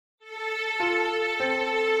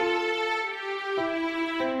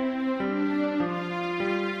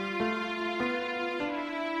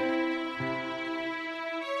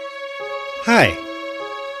Hi,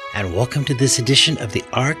 and welcome to this edition of the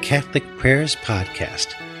Our Catholic Prayers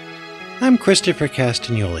podcast. I'm Christopher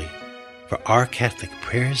Castagnoli for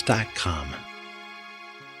OurCatholicPrayers.com.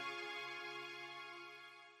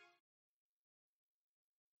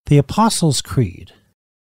 The Apostles' Creed,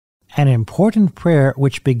 an important prayer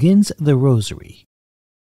which begins the Rosary,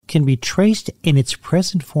 can be traced in its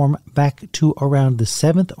present form back to around the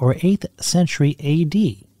 7th or 8th century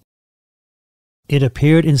A.D. It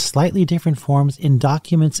appeared in slightly different forms in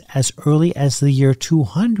documents as early as the year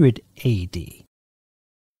 200 A.D.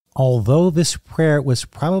 Although this prayer was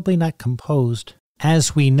probably not composed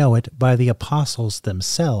as we know it by the apostles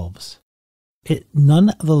themselves, it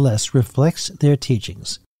nonetheless reflects their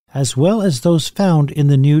teachings, as well as those found in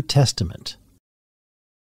the New Testament.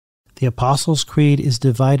 The Apostles' Creed is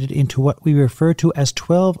divided into what we refer to as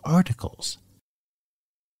 12 articles.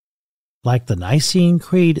 Like the Nicene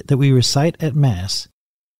Creed that we recite at Mass,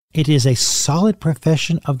 it is a solid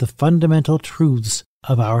profession of the fundamental truths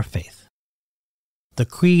of our faith. The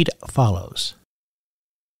Creed follows: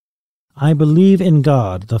 I believe in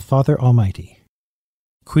God, the Father Almighty,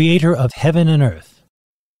 Creator of heaven and earth,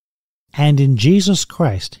 and in Jesus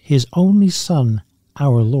Christ, His only Son,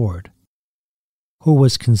 our Lord, who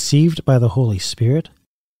was conceived by the Holy Spirit,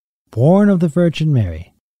 born of the Virgin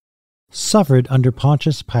Mary, suffered under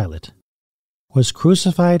Pontius Pilate, was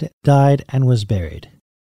crucified, died, and was buried.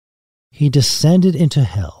 He descended into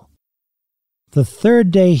hell. The third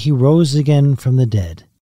day he rose again from the dead.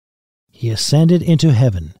 He ascended into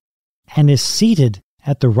heaven, and is seated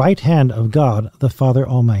at the right hand of God the Father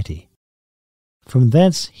Almighty. From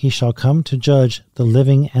thence he shall come to judge the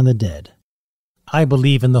living and the dead. I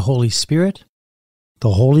believe in the Holy Spirit,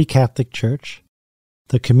 the Holy Catholic Church,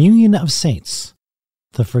 the communion of saints,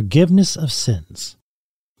 the forgiveness of sins,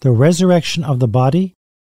 the resurrection of the body,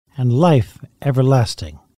 and life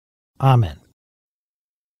everlasting. Amen.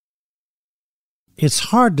 It's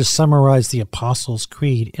hard to summarize the Apostles'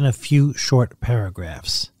 Creed in a few short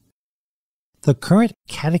paragraphs. The current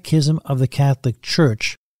Catechism of the Catholic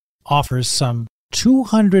Church offers some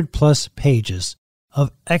 200-plus pages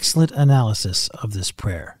of excellent analysis of this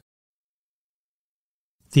prayer.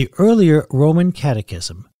 The earlier Roman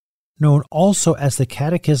Catechism, known also as the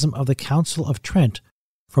Catechism of the Council of Trent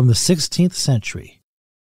from the 16th century,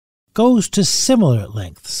 goes to similar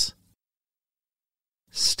lengths.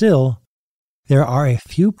 Still, there are a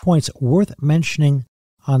few points worth mentioning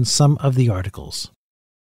on some of the articles.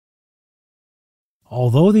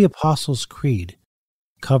 Although the Apostles' Creed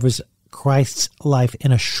covers Christ's life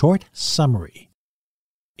in a short summary,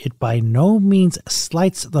 it by no means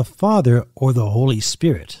slights the Father or the Holy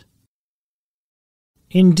Spirit.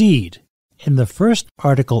 Indeed, in the first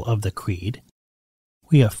article of the Creed,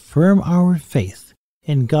 we affirm our faith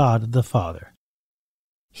in God the Father.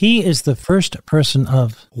 He is the first person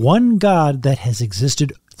of one God that has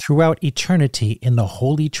existed throughout eternity in the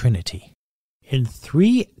Holy Trinity, in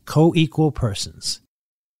three co-equal persons: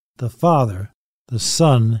 the Father, the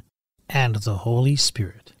Son, and the Holy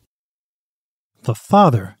Spirit. The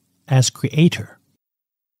Father as Creator,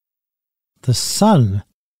 the Son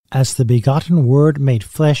as the begotten Word made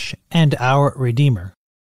flesh and our Redeemer,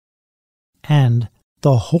 and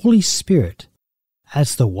the Holy Spirit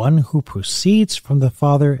as the one who proceeds from the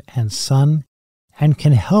Father and Son and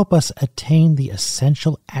can help us attain the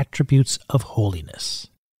essential attributes of holiness.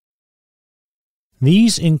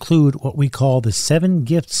 These include what we call the 7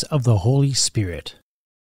 gifts of the Holy Spirit: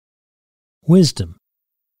 wisdom,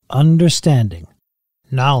 understanding,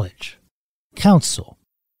 knowledge, counsel,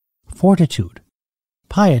 fortitude,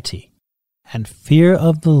 piety, and fear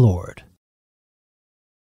of the Lord.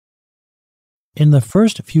 In the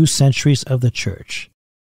first few centuries of the Church,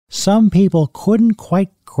 some people couldn't quite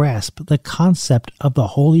grasp the concept of the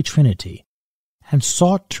Holy Trinity and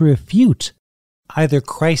sought to refute either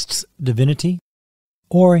Christ's divinity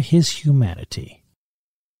or his humanity.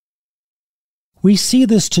 We see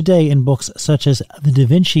this today in books such as the Da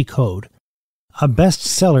Vinci Code, a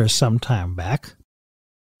bestseller some time back,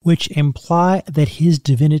 which imply that his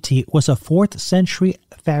divinity was a 4th century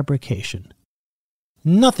fabrication.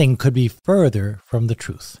 Nothing could be further from the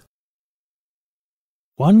truth.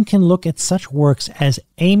 One can look at such works as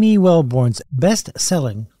Amy Wellborn's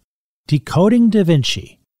best-selling Decoding Da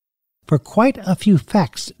Vinci for quite a few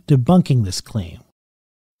facts debunking this claim,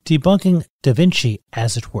 debunking Da Vinci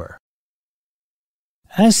as it were.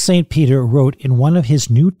 As St. Peter wrote in one of his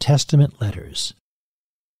New Testament letters,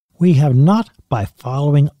 "We have not, by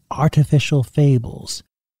following artificial fables,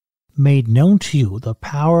 made known to you the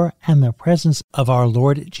power and the presence of our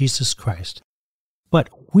Lord Jesus Christ, but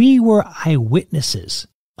we were eyewitnesses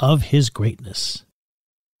of his greatness.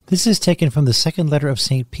 This is taken from the second letter of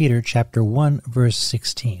St. Peter, chapter 1, verse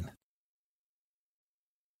 16.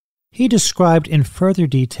 He described in further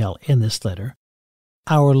detail in this letter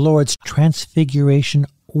our Lord's transfiguration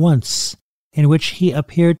once, in which he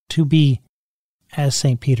appeared to be, as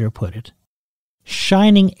St. Peter put it,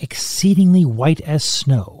 shining exceedingly white as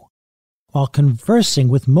snow, while conversing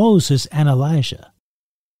with Moses and Elijah.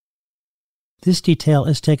 This detail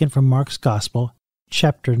is taken from Mark's Gospel,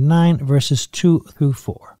 chapter 9, verses 2 through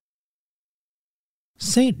 4.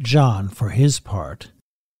 St. John, for his part,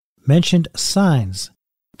 mentioned signs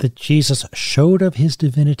that Jesus showed of his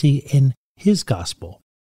divinity in his Gospel.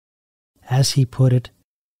 As he put it,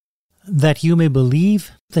 that you may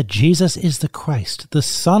believe that Jesus is the Christ, the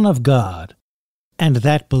Son of God, and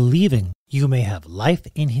that believing you may have life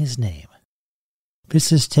in his name.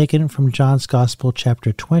 This is taken from John's Gospel,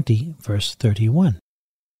 chapter 20, verse 31.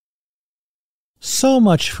 So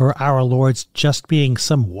much for our Lord's just being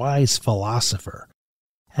some wise philosopher,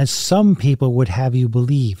 as some people would have you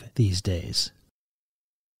believe these days.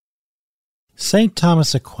 St.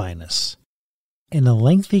 Thomas Aquinas, in a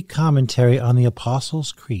lengthy commentary on the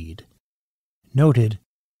Apostles' Creed, noted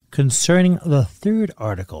concerning the third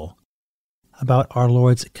article about our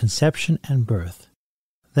Lord's conception and birth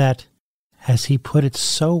that, as he put it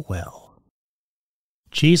so well,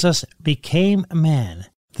 Jesus became man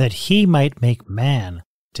that he might make man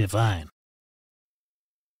divine.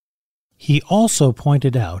 He also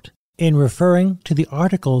pointed out, in referring to the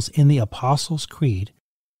articles in the Apostles' Creed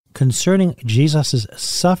concerning Jesus'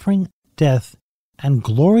 suffering, death, and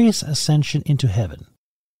glorious ascension into heaven,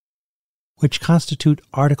 which constitute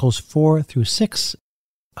Articles 4 through 6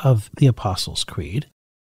 of the Apostles' Creed,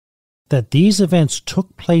 that these events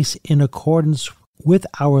took place in accordance with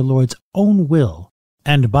our Lord's own will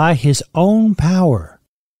and by his own power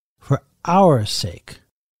for our sake.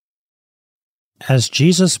 As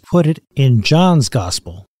Jesus put it in John's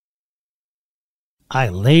Gospel, I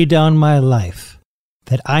lay down my life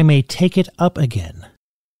that I may take it up again.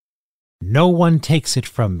 No one takes it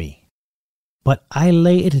from me, but I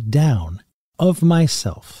lay it down of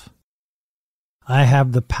myself. I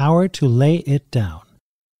have the power to lay it down,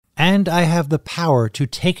 and I have the power to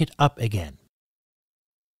take it up again.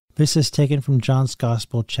 This is taken from John's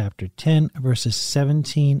Gospel, chapter 10, verses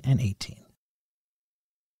 17 and 18.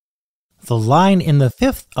 The line in the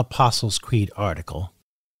fifth Apostles' Creed article,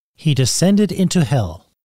 "He descended into hell,"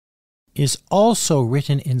 is also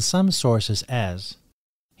written in some sources as,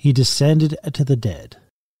 "He descended to the dead."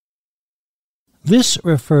 This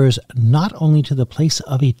refers not only to the place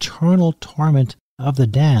of eternal torment of the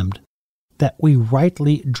damned that we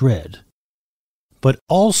rightly dread, but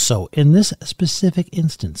also, in this specific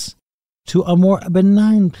instance, to a more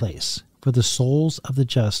benign place for the souls of the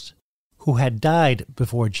just who had died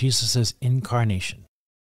before Jesus' incarnation.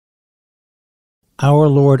 Our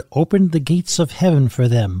Lord opened the gates of heaven for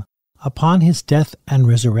them upon his death and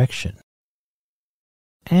resurrection.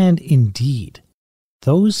 And indeed,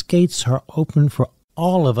 those gates are open for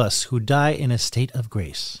all of us who die in a state of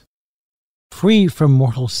grace, free from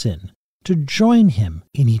mortal sin, to join him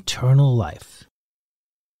in eternal life.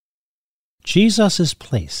 Jesus'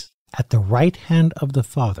 place at the right hand of the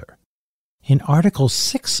Father, in Article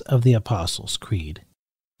 6 of the Apostles' Creed,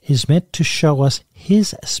 is meant to show us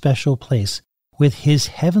his special place with his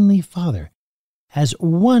heavenly Father as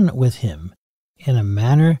one with him in a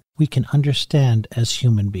manner we can understand as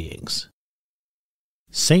human beings.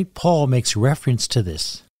 St. Paul makes reference to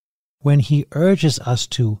this when he urges us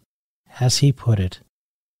to, as he put it,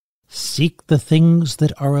 seek the things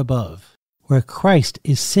that are above, where Christ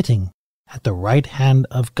is sitting at the right hand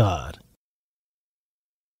of God.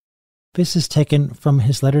 This is taken from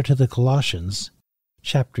his letter to the Colossians,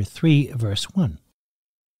 chapter 3, verse 1.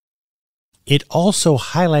 It also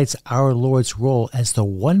highlights our Lord's role as the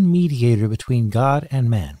one mediator between God and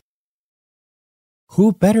man.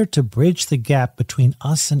 Who better to bridge the gap between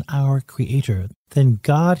us and our Creator than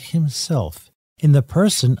God himself in the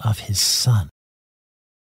person of his Son?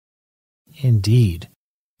 Indeed,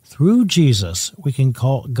 through Jesus we can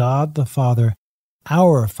call God the Father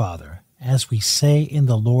our Father, as we say in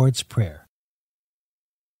the Lord's Prayer.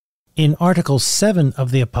 In Article 7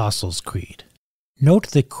 of the Apostles' Creed,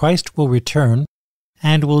 note that Christ will return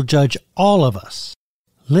and will judge all of us,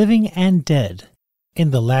 living and dead,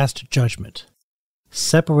 in the last judgment,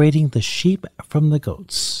 separating the sheep from the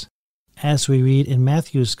goats, as we read in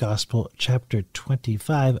Matthew's Gospel, chapter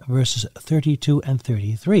 25, verses 32 and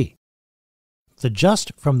 33. The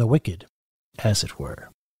just from the wicked, as it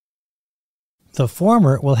were. The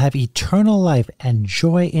former will have eternal life and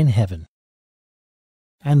joy in heaven,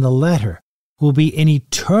 and the latter will be in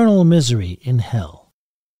eternal misery in hell.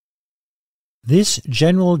 This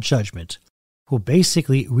general judgment will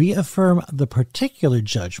basically reaffirm the particular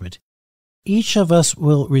judgment each of us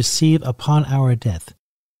will receive upon our death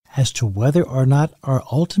as to whether or not our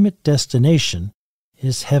ultimate destination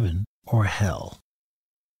is heaven or hell.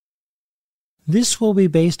 This will be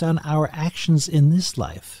based on our actions in this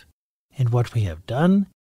life, and what we have done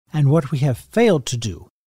and what we have failed to do,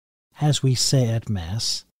 as we say at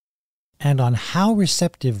Mass, and on how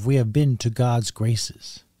receptive we have been to God's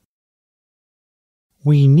graces.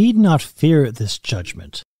 We need not fear this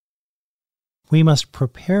judgment. We must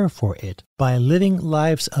prepare for it by living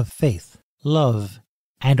lives of faith, love,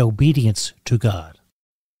 and obedience to God.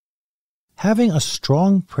 Having a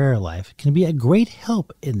strong prayer life can be a great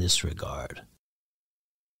help in this regard.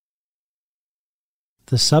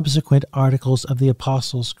 The subsequent articles of the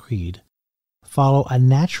Apostles' Creed follow a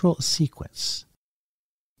natural sequence.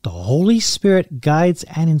 The Holy Spirit guides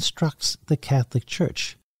and instructs the Catholic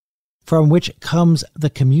Church, from which comes the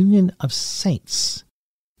communion of saints,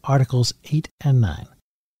 Articles 8 and 9.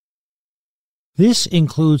 This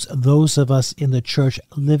includes those of us in the Church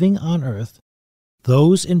living on earth,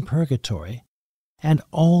 those in purgatory, and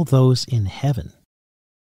all those in heaven.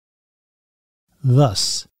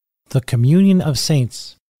 Thus, the communion of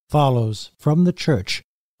saints follows from the Church,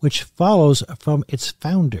 which follows from its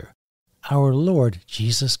founder, our Lord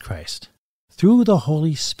Jesus Christ, through the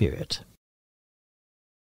Holy Spirit.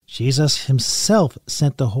 Jesus himself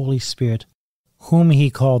sent the Holy Spirit, whom he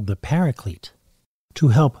called the Paraclete, to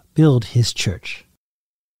help build his church.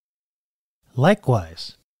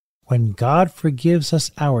 Likewise, when God forgives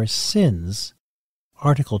us our sins,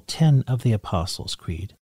 Article 10 of the Apostles'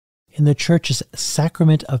 Creed, in the Church's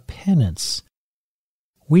sacrament of penance,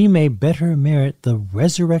 we may better merit the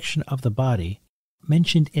resurrection of the body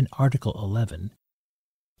mentioned in Article 11,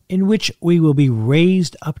 in which we will be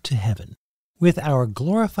raised up to heaven with our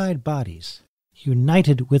glorified bodies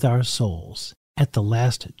united with our souls at the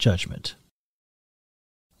last judgment.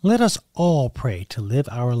 Let us all pray to live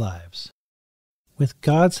our lives, with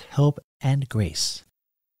God's help and grace,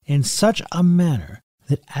 in such a manner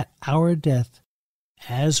that at our death,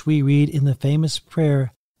 as we read in the famous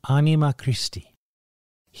prayer, Anima Christi,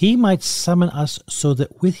 he might summon us so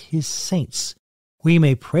that with his saints we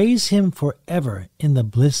may praise him forever in the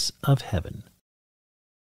bliss of heaven.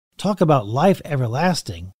 Talk about life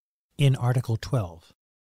everlasting in Article 12.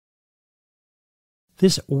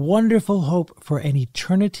 This wonderful hope for an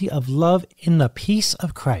eternity of love in the peace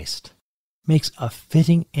of Christ makes a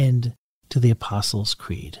fitting end to the Apostles'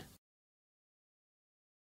 Creed.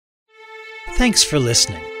 Thanks for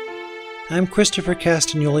listening. I'm Christopher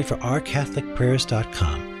Castagnoli for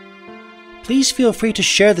OurCatholicPrayers.com. Please feel free to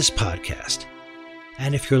share this podcast.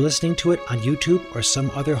 And if you're listening to it on YouTube or some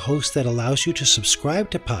other host that allows you to subscribe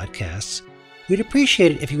to podcasts, we'd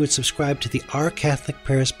appreciate it if you would subscribe to the Our Catholic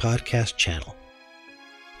Prayers podcast channel.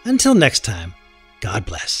 Until next time, God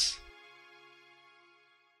bless.